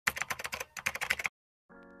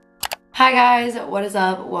Hi guys, what is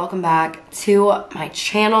up? Welcome back to my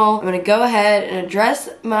channel. I'm gonna go ahead and address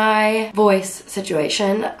my voice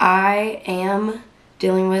situation. I am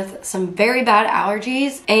dealing with some very bad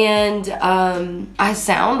allergies and I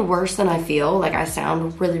sound worse than I feel. Like I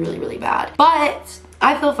sound really bad, but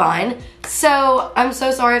I feel fine. So I'm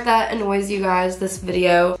so sorry if that annoys you guys, this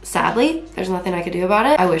video. Sadly, there's nothing I could do about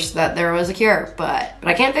it. I wish that there was a cure, but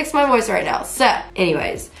I can't fix my voice right now. So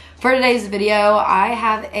anyways, for today's video, I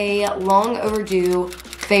have a long overdue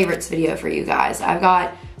favorites video for you guys. I've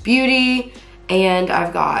got beauty and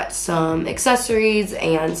I've got some accessories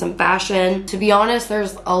and some fashion. To be honest,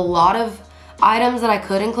 there's a lot of items that I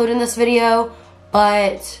could include in this video,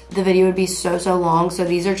 but the video would be so long. So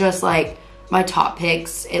these are just like my top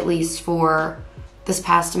picks, at least for this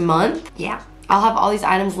past month. Yeah. I'll have all these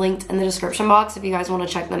items linked in the description box if you guys want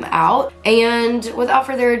to check them out. And without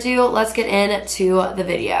further ado, let's get into the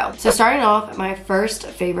video. So starting off, my first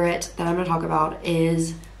favorite that I'm going to talk about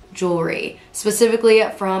is jewelry, specifically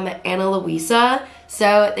from Ana Luisa.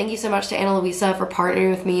 So thank you so much to Ana Luisa for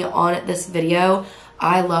partnering with me on this video.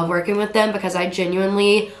 I love working with them because I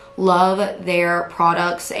genuinely love their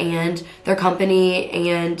products and their company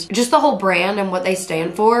and just the whole brand and what they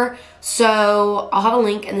stand for. So I'll have a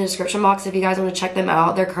link in the description box if you guys want to check them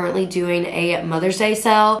out. They're currently doing a Mother's Day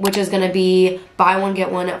sale, which is going to be buy one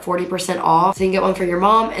get one at 40% off. So you can get one for your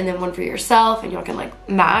mom and then one for yourself, and y'all can like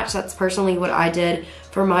match. That's personally what I did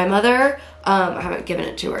for my mother. I haven't given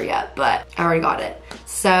it to her yet, but I already got it.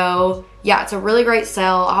 So yeah, it's a really great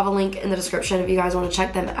sale. I'll have a link in the description if you guys want to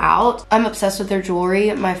check them out. I'm obsessed with their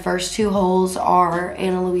jewelry. My first two holes are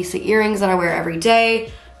Ana Luisa earrings that I wear every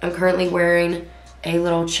day. I'm currently wearing a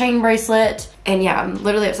little chain bracelet, and yeah, I'm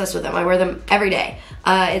literally obsessed with them. I wear them every day.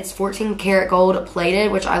 It's 14 karat gold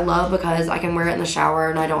plated, which I love because I can wear it in the shower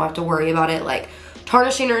and I don't have to worry about it like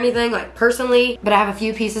tarnishing or anything, like personally. But I have a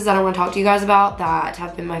few pieces that I want to talk to you guys about that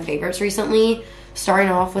have been my favorites recently. Starting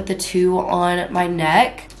off with the two on my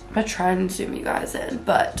neck. I'm gonna try and zoom you guys in,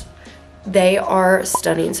 but they are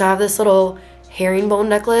stunning. So I have this little herringbone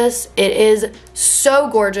necklace. It is so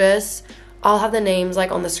gorgeous. I'll have the names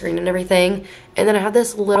like on the screen and everything. And then I have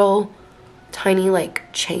this little tiny like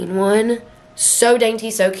chain one. So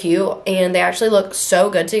dainty, so cute. And they actually look so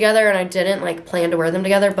good together, and I didn't like plan to wear them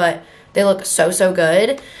together, but they look so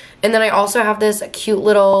good. And then I also have this cute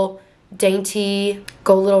little dainty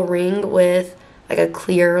gold little ring with like a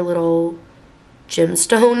clear little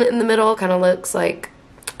gemstone in the middle. Kind of looks like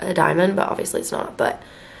a diamond, but obviously it's not. But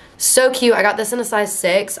so cute. I got this in a size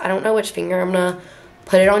 6. I don't know which finger I'm gonna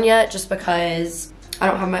put it on yet, just because I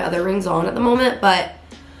don't have my other rings on at the moment. But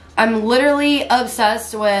I'm literally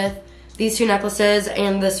obsessed with these two necklaces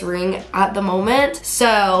and this ring at the moment.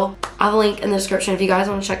 So I'll have a link in the description if you guys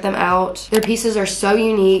want to check them out. Their pieces are so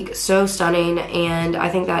unique, so stunning, and I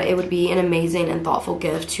think that it would be an amazing and thoughtful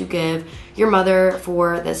gift to give your mother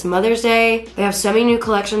for this Mother's Day. They have so many new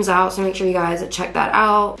collections out, so make sure you guys check that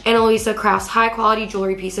out. Ana Luisa crafts high quality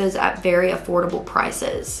jewelry pieces at very affordable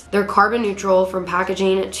prices. They're carbon neutral from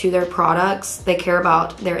packaging to their products. They care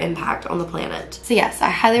about their impact on the planet. So yes, I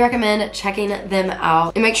highly recommend checking them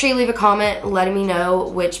out. And make sure you leave a comment letting me know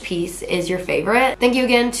which piece is your favorite. Thank you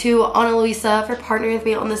again to Ana Luisa for partnering with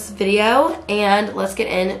me on this video, and let's get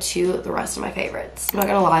into the rest of my favorites. I'm not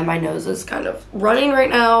gonna lie, my nose is kind of running right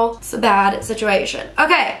now. It's a bad situation.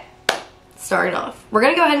 Okay, starting off, we're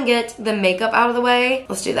gonna go ahead and get the makeup out of the way.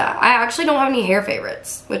 Let's do that. I actually don't have any hair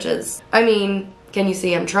favorites, which is, I mean, can you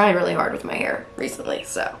see I'm trying really hard with my hair recently,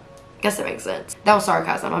 so I guess that makes sense. That was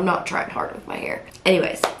sarcasm. I'm not trying hard with my hair.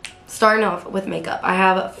 Anyways, starting off with makeup, I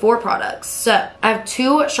have 4 products. So I have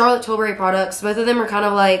 2 Charlotte Tilbury products. Both of them are kind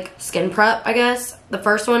of like skin prep, I guess. The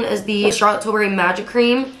first one is the Charlotte Tilbury Magic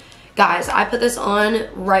Cream. Guys, I put this on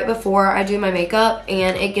right before I do my makeup,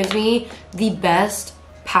 and it gives me the best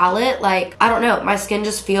palette. Like, I don't know, my skin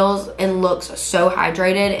just feels and looks so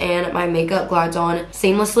hydrated, and my makeup glides on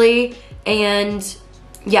seamlessly. And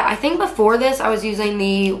yeah, I think before this I was using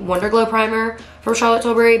the Wonder Glow primer from Charlotte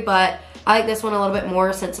Tilbury, but I like this one a little bit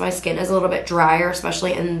more since my skin is a little bit drier,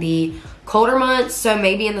 especially in the colder months. So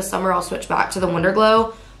maybe in the summer I'll switch back to the Wonder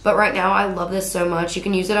Glow, but right now I love this so much. You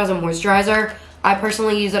can use it as a moisturizer. I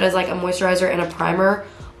personally use it as like a moisturizer and a primer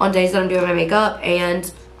on days that I'm doing my makeup,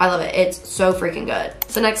 and I love it. It's so freaking good.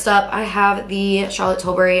 So next up, I have the Charlotte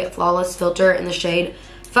Tilbury Flawless Filter in the shade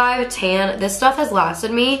 5 Tan. This stuff has lasted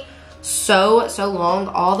me so long.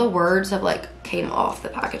 All the words have like came off the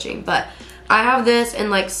packaging, but I have this in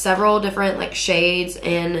like several different like shades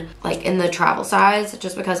in like in the travel size,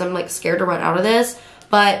 just because I'm like scared to run out of this.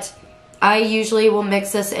 But I usually will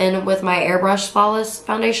mix this in with my Airbrush Flawless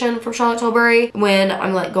foundation from Charlotte Tilbury when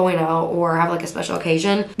I'm like going out or have like a special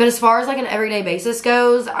occasion. But as far as like an everyday basis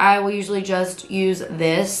goes, I will usually just use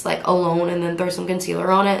this like alone and then throw some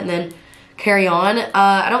concealer on it and then carry on.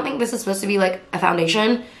 I don't think this is supposed to be like a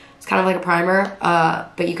foundation. It's kind of like a primer,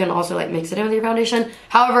 but you can also like mix it in with your foundation.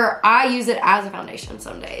 However, I use it as a foundation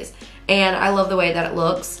some days and I love the way that it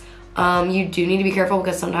looks. You do need to be careful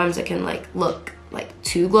because sometimes it can like look like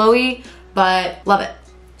too glowy, but love it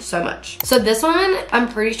so much. So this one I'm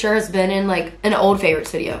pretty sure has been in like an old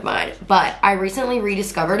favorites video of mine, but I recently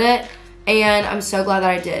rediscovered it and I'm so glad that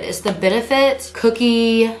I did. It's the Benefit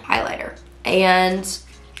Cookie Highlighter, and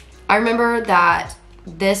I remember that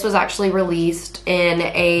this was actually released in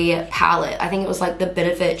a palette. I think it was like the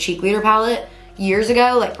Benefit Cheek Leader palette years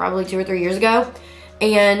ago, like probably 2 or 3 years ago,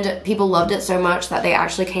 and people loved it so much that they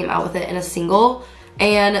actually came out with it in a single.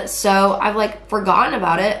 And so I've like forgotten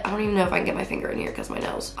about it. I don't even know if I can get my finger in here because my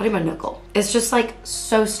nails. I'll do my knuckle. It's just like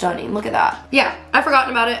so stunning. Look at that. Yeah, I've forgotten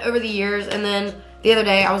about it over the years, and then the other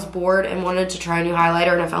day I was bored and wanted to try a new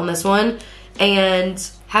highlighter and I found this one and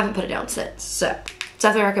haven't put it down since. So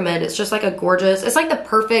definitely recommend. It's just like a gorgeous, it's like the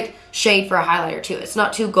perfect shade for a highlighter too. It's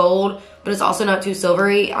not too gold, but it's also not too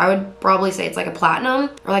silvery. I would probably say it's like a platinum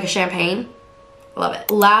or like a champagne. Love it.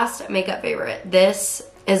 Last makeup favorite. This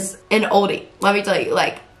is an oldie, let me tell you.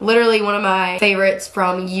 Like literally one of my favorites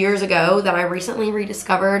from years ago that I recently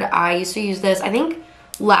rediscovered. I used to use this, I think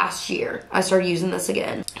last year I started using this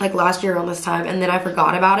again, like last year around this time, and then I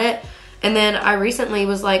forgot about it. And then I recently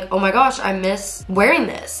was like, oh my gosh, I miss wearing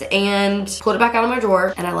this, and pulled it back out of my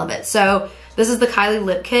drawer and I love it. So this is the Kylie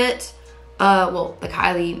Lip Kit, well, the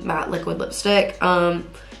Kylie Matte Liquid Lipstick.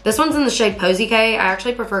 This one's in the shade Posy K. I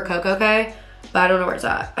actually prefer Cocoa K, but I don't know where it's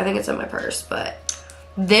at. I think it's in my purse, but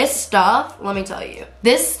this stuff, let me tell you,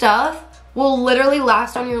 this stuff will literally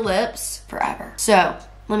last on your lips forever. So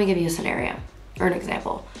let me give you a scenario or an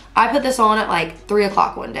example. I put this on at like 3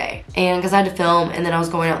 o'clock one day, and because I had to film and then I was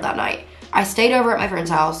going out that night. I stayed over at my friend's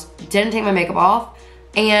house, didn't take my makeup off,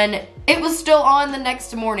 and it was still on the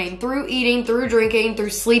next morning, through eating, through drinking, through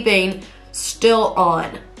sleeping, still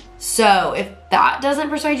on. So if that doesn't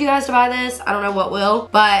persuade you guys to buy this, I don't know what will.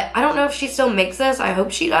 But I don't know if she still makes this. I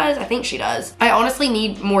hope she does. I think she does. I honestly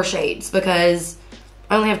need more shades because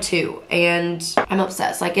I only have 2 and I'm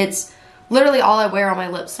obsessed. Like it's literally all I wear on my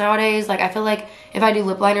lips nowadays. Like I feel like if I do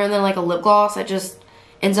lip liner and then like a lip gloss, it just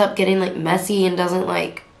ends up getting like messy and doesn't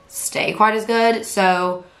like stay quite as good.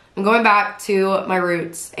 So I'm going back to my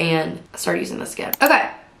roots and start using this again.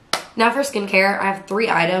 Okay. Now for skincare, I have 3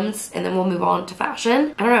 items and then we'll move on to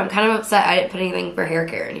fashion. I don't know, I'm kind of upset I didn't put anything for hair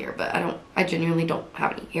care in here, but I genuinely don't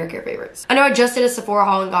have any hair care favorites. I know I just did a Sephora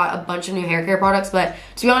haul and got a bunch of new hair care products, but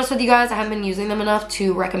to be honest with you guys, I haven't been using them enough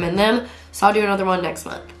to recommend them, so I'll do another one next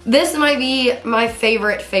month. This might be my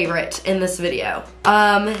favorite in this video.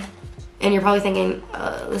 And you're probably thinking,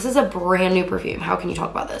 this is a brand new perfume. How can you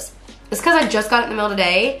talk about this? It's because I just got it in the mail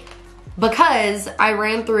today because I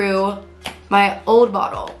ran through my old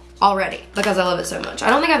bottle already because I love it so much.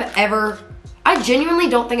 I genuinely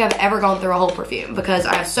don't think I've ever gone through a whole perfume because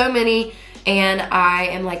I have so many and I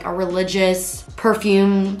am like a religious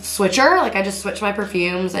perfume switcher. Like I just switch my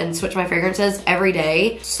perfumes and switch my fragrances every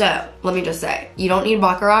day. So let me just say, you don't need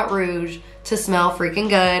Baccarat Rouge to smell freaking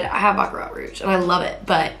good. I have Baccarat Rouge and I love it,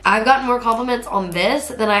 but I've gotten more compliments on this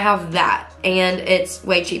than I have that, and it's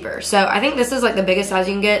way cheaper. So I think this is like the biggest size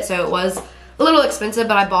you can get, so it was a little expensive,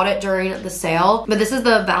 but I bought it during the sale. But this is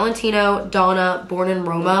the Valentino Donna Born in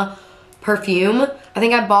Roma perfume. I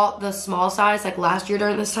think I bought the small size like last year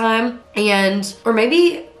during this time, or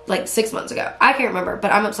maybe like 6 months ago. I can't remember,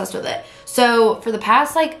 but I'm obsessed with it. So for the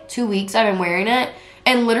past like 2 weeks, I've been wearing it,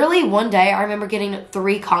 and literally one day I remember getting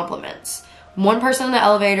 3 compliments. 1 person in the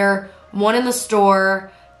elevator, 1 in the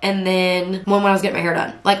store, and then 1 when I was getting my hair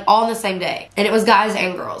done. Like all in the same day. And it was guys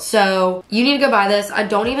and girls. So you need to go buy this. I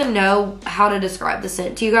don't even know how to describe the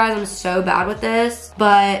scent to you guys. I'm so bad with this.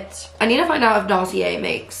 But I need to find out if Dossier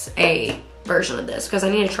makes a version of this because I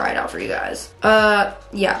need to try it out for you guys.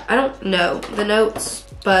 Yeah, I don't know the notes,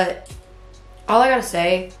 but all I gotta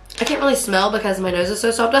say, I can't really smell because my nose is so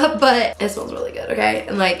stopped up, but it smells really good, okay?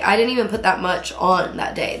 And like, I didn't even put that much on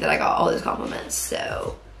that day that I got all these compliments,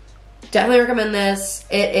 so definitely recommend this.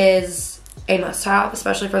 It is a must-have,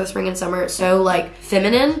 especially for the spring and summer. It's so like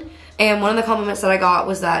feminine, and one of the compliments that I got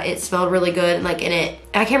was that it smelled really good, and like in it,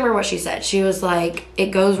 I can't remember what she said. She was like, it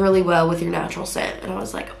goes really well with your natural scent, and I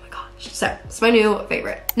was like, oh my gosh. So it's my new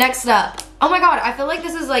favorite. Next up, oh my god, I feel like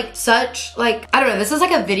this is like such like, I don't know, this is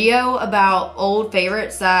like a video about old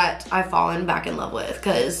favorites that I've fallen back in love with,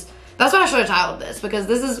 because That's what I should have titled this, because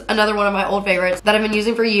this is another one of my old favorites that I've been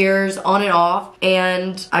using for years on and off,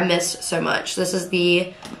 and I missed so much. This is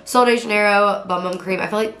the Sol de Janeiro Bum Bum Cream. I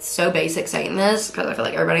feel like it's so basic saying this because I feel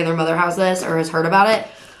like everybody and their mother has this or has heard about it.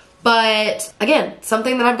 But again,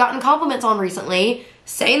 something that I've gotten compliments on recently,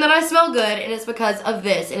 saying that I smell good, and it's because of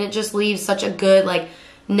this, and it just leaves such a good like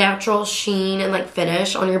natural sheen and like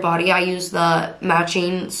finish on your body. I use the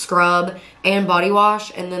matching scrub and body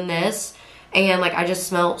wash and then this, and like I just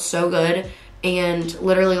smell so good, and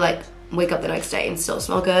literally like wake up the next day and still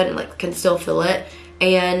smell good and like can still feel it,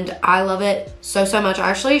 and I love it so much. I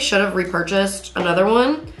actually should have repurchased another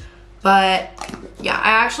one, but yeah, I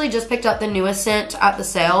actually just picked up the newest scent at the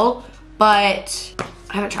sale, but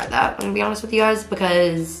I haven't tried that, I'm gonna be honest with you guys,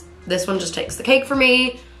 because this one just takes the cake for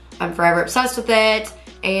me. I'm forever obsessed with it,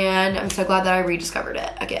 and I'm so glad that I rediscovered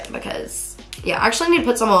it again, because yeah, I actually need to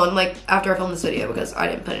put some on like after I film this video, because I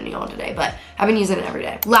didn't put any on today, but I've been using it every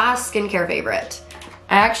day. Last skincare favorite.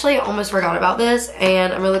 I actually almost forgot about this,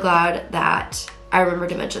 and I'm really glad that I remembered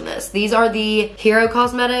to mention this. These are the Hero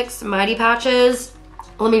Cosmetics Mighty Patches.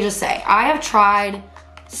 Let me just say, I have tried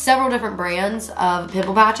several different brands of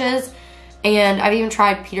pimple patches, and I've even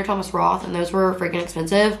tried Peter Thomas Roth, and those were freaking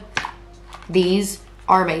expensive. These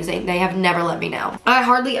are amazing. They have never let me down. I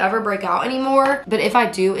hardly ever break out anymore, but if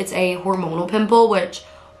I do, it's a hormonal pimple, which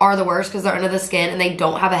are the worst because they're under the skin and they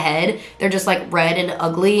don't have a head. They're just like red and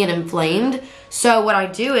ugly and inflamed. So what I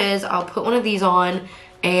do is I'll put one of these on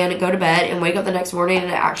and go to bed and wake up the next morning and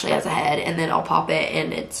it actually has a head, and then I'll pop it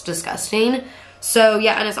and it's disgusting. So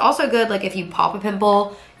yeah, and it's also good, like if you pop a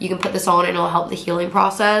pimple, you can put this on and it'll help the healing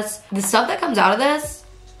process. The stuff that comes out of this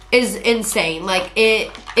is insane. Like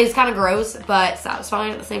it is kind of gross, but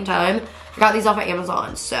satisfying at the same time. I got these off of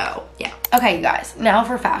Amazon, so yeah. Okay, you guys, now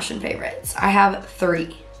for fashion favorites. I have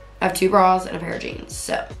 3. I have 2 bras and a pair of jeans.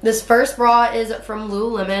 So this first bra is from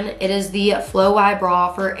Lululemon. It is the Flow Y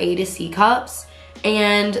bra for A to C cups.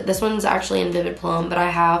 And this one's actually in Vivid Plum, but I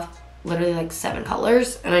have literally like 7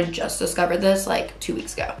 colors, and I just discovered this like 2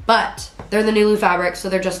 weeks ago. But they're the Nulu fabric, so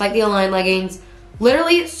they're just like the Align leggings.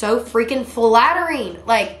 Literally so freaking flattering.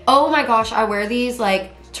 Like, oh my gosh, I wear these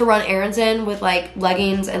like to run errands in with like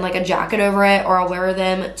leggings and like a jacket over it, or I'll wear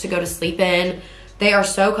them to go to sleep in. They are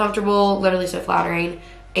so comfortable, literally so flattering,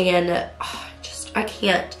 and I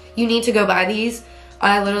can't. You need to go buy these.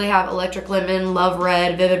 I literally have Electric Lemon, Love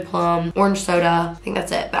Red, Vivid Plum, Orange Soda. I think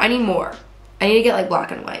that's it, but I need more. I need to get like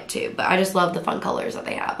black and white too, but I just love the fun colors that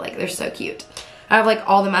they have. Like, they're so cute. I have like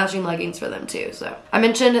all the matching leggings for them too. So I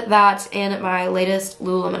mentioned that in my latest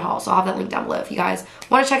Lululemon haul, so I'll have that link down below if you guys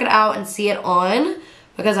want to check it out and see it on,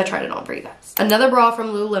 because I tried it on for you guys. Another bra from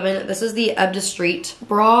Lululemon. This is the Ebb to Street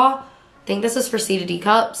bra. I think this is for C to D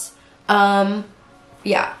cups.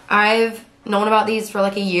 Yeah, I've known about these for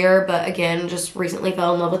like a year, but again, just recently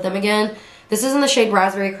fell in love with them again. This is in the shade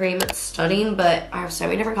Raspberry Cream. It's stunning, but I have so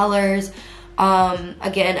many different colors.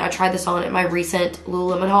 Again, I tried this on in my recent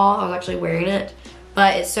Lululemon haul. I was actually wearing it,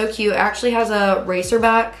 but it's so cute. It actually has a racer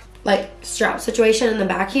back, like strap situation in the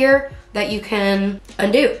back here that you can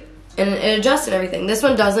undo, and it adjusts and everything. This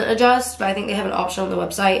one doesn't adjust, but I think they have an option on the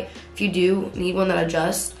website if you do need one that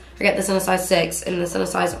adjusts. I got this in a size 6 and this in a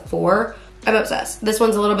size 4. I'm obsessed. This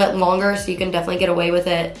one's a little bit longer, so you can definitely get away with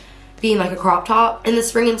it being like a crop top in the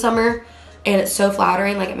spring and summer, and it's so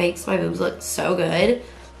flattering. Like, it makes my boobs look so good,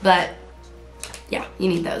 but yeah, you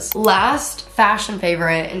need those. Last fashion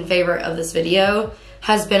favorite and favorite of this video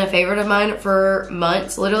has been a favorite of mine for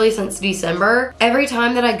months, literally since December. Every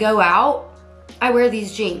time that I go out, I wear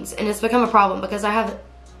these jeans, and it's become a problem because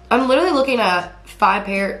I'm literally looking at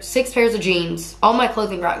 6 pairs of jeans on my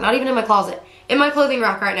clothing rack, not even in my closet, in my clothing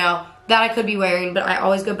rack right now that I could be wearing, but I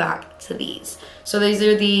always go back to these. So these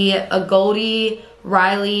are the Goldie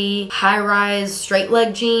Riley high-rise straight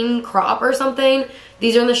leg jean crop or something.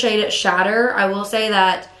 These are in the shade Shatter. I will say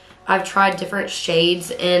that I've tried different shades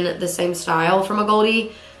in the same style from a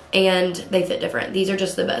Goldie, and they fit different. These are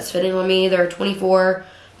just the best fitting on me. They're 24.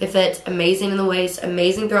 They fit amazing in the waist,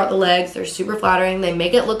 amazing throughout the legs. They're super flattering. They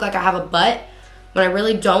make it look like I have a butt when I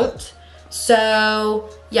really don't. So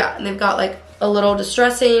yeah, and they've got like a little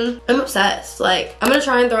distressing. I'm obsessed. Like, I'm gonna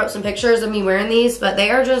try and throw up some pictures of me wearing these, but they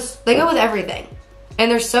are just, they go with everything. And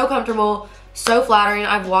they're so comfortable, so flattering.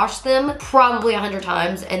 I've washed them probably 100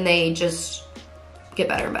 times and they just get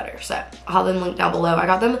better and better. So I'll have them linked down below. I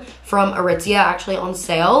got them from Aritzia, actually on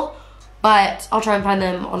sale, but I'll try and find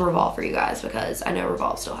them on Revolve for you guys because I know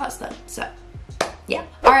Revolve still has them. So yeah.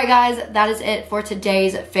 Alright guys, that is it for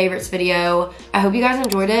today's favorites video. I hope you guys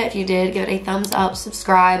enjoyed it. If you did, give it a thumbs up,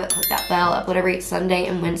 subscribe, click that bell, upload every Sunday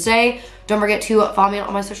and Wednesday. Don't forget to follow me on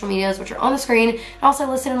all my social medias, which are on the screen, and also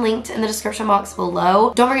listed and linked in the description box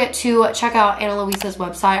below. Don't forget to check out Anna Luisa's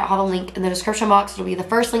website. I'll have a link in the description box. It'll be the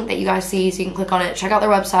first link that you guys see, so you can click on it, check out their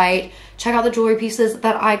website, check out the jewelry pieces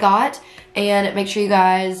that I got, and make sure you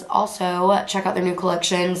guys also check out their new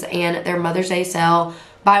collections and their Mother's Day sale.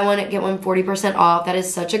 Buy one, get one 40% off. That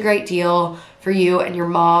is such a great deal for you and your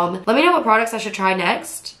mom. Let me know what products I should try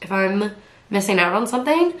next if I'm missing out on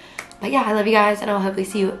something. But yeah, I love you guys, and I'll hopefully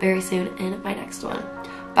see you very soon in my next one.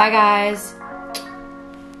 Bye, guys.